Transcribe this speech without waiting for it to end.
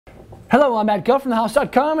Hello, I'm Matt Guff from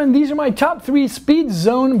thehouse.com, and these are my top 3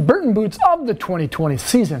 Speedzone Burton boots of the 2020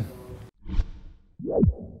 season.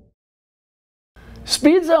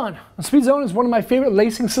 Speedzone. Speedzone is one of my favorite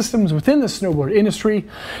lacing systems within the snowboard industry.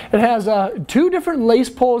 It has 2 different lace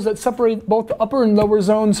poles that separate both the upper and lower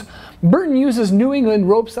zones. Burton uses New England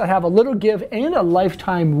ropes that have a little give and a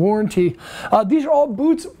lifetime warranty. These are all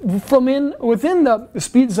boots from within the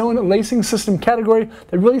Speedzone lacing system category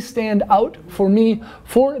that really stand out for me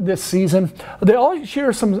for this season. They all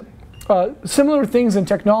share some similar things in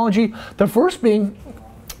technology. The first being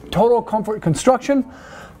total comfort construction.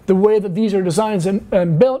 The way that these are designed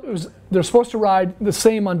and built is they're supposed to ride the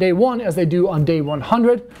same on day 1 as they do on day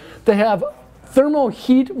 100. They have thermal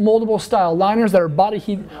heat moldable style liners that are body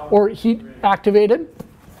heat or heat activated.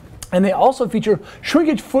 And they also feature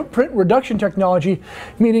shrinkage footprint reduction technology,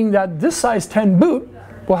 meaning that this size 10 boot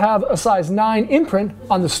will have a size 9 imprint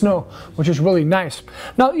on the snow, which is really nice.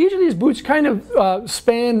 Now, each of these boots kind of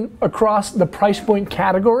span across the price point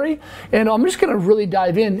category, and I'm just going to really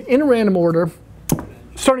dive in a random order.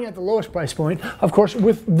 Starting at the lowest price point, of course,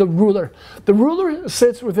 with the Ruler. The Ruler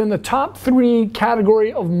sits within the top 3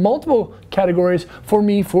 category of multiple categories for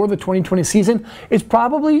me for the 2020 season. It's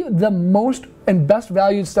probably the most and best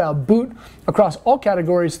valued style boot across all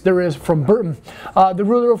categories there is from Burton. The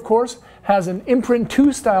Ruler, of course, has an Imprint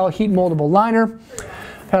 2 style heat moldable liner.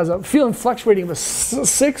 Has a feel and flex rating of a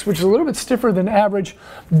 6, which is a little bit stiffer than average.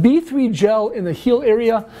 B3 gel in the heel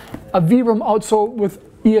area. A Vibram outsole with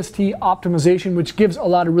EST optimization, which gives a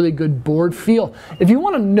lot of really good board feel. If you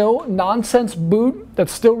want a no-nonsense boot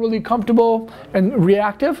that's still really comfortable and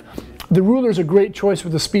reactive, the Ruler is a great choice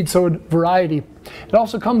with the Speedzone variety. It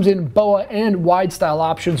also comes in BOA and wide style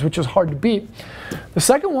options, which is hard to beat. The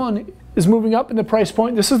second one is moving up in the price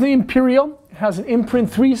point. This is the Imperial. It has an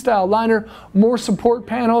Imprint 3 style liner, more support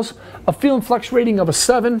panels, a feel and flex rating of a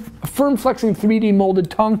 7, a firm flexing 3D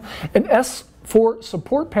molded tongue, an S4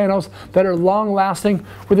 support panels that are long lasting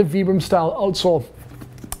with a Vibram style outsole.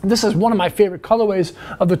 This is one of my favorite colorways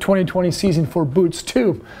of the 2020 season for boots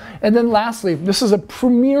too. And then lastly, this is a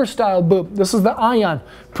premier style boot. This is the Ion.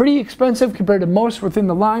 Pretty expensive compared to most within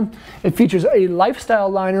the line. It features a lifestyle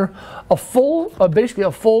liner, basically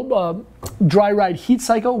a full dry ride heat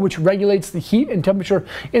cycle, which regulates the heat and temperature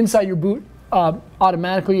inside your boot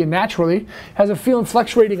automatically and naturally. Has a feel and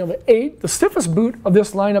flex rating of an 8, the stiffest boot of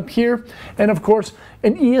this lineup here, and of course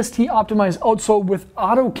an EST optimized outsole with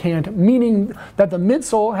auto cant, meaning that the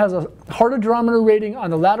midsole has a harder durometer rating on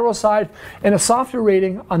the lateral side and a softer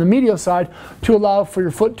rating on the medial side to allow for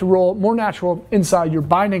your foot to roll more natural inside your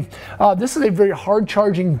binding. This is a very hard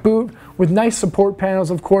charging boot with nice support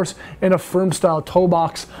panels, of course, and a firm style toe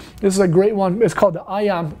box. This is a great one. It's called the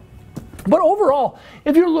Ion. But overall,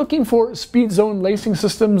 if you're looking for Speedzone lacing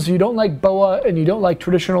systems, you don't like BOA and you don't like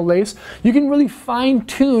traditional lace, you can really fine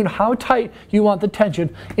tune how tight you want the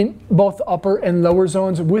tension in both the upper and lower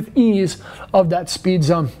zones with ease of that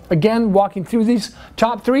Speedzone. Again, walking through these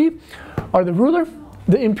top 3 are the Ruler,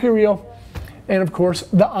 the Imperial, and of course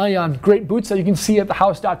the Ion. Great boots that you can see at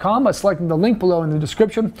thehouse.com by selecting the link below in the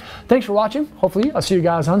description. Thanks for watching. Hopefully I'll see you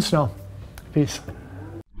guys on snow. Peace.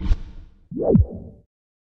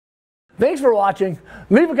 Thanks for watching.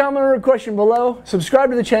 Leave a comment or a question below,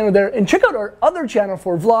 subscribe to the channel there, and check out our other channel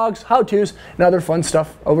for vlogs, how-tos, and other fun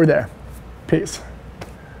stuff over there. Peace.